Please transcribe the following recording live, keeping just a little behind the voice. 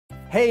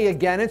Hey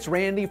again, it's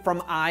Randy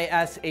from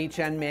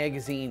ISHN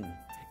Magazine.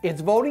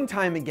 It's voting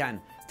time again.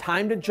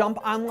 Time to jump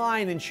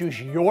online and choose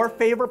your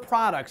favorite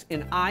products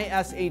in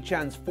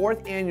ISHN's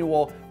 4th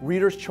Annual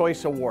Reader's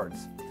Choice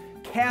Awards.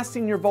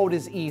 Casting your vote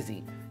is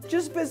easy.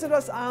 Just visit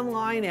us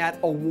online at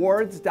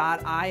awards.ishn.com.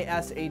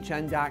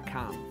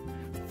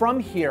 From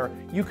here,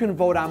 you can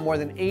vote on more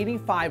than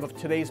 85 of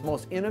today's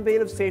most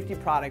innovative safety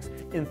products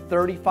in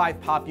 35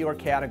 popular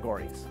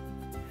categories.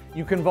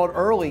 You can vote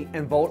early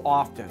and vote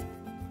often.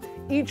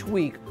 Each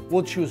week,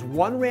 we'll choose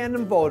one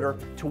random voter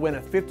to win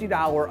a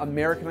 $50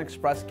 American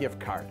Express gift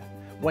card.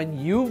 When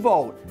you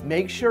vote,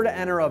 make sure to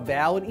enter a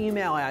valid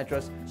email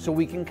address so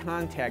we can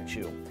contact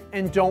you.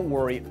 And don't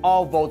worry,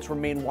 all votes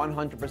remain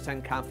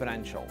 100%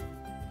 confidential.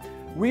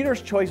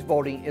 Reader's Choice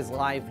voting is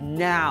live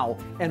now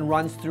and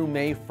runs through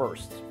May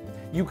 1st.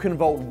 You can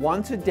vote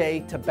once a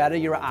day to better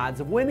your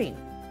odds of winning.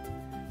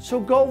 So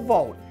go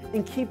vote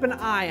and keep an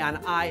eye on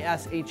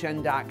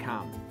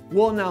ISHN.com.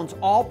 We'll announce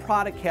all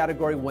product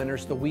category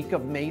winners the week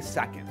of May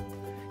 2nd.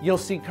 You'll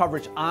see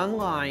coverage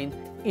online,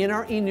 in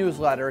our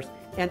e-newsletters,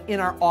 and in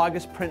our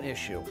August print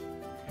issue.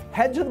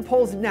 Head to the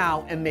polls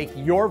now and make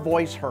your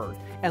voice heard.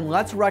 And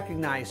let's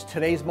recognize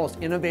today's most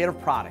innovative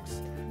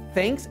products.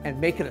 Thanks, and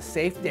make it a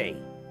safe day.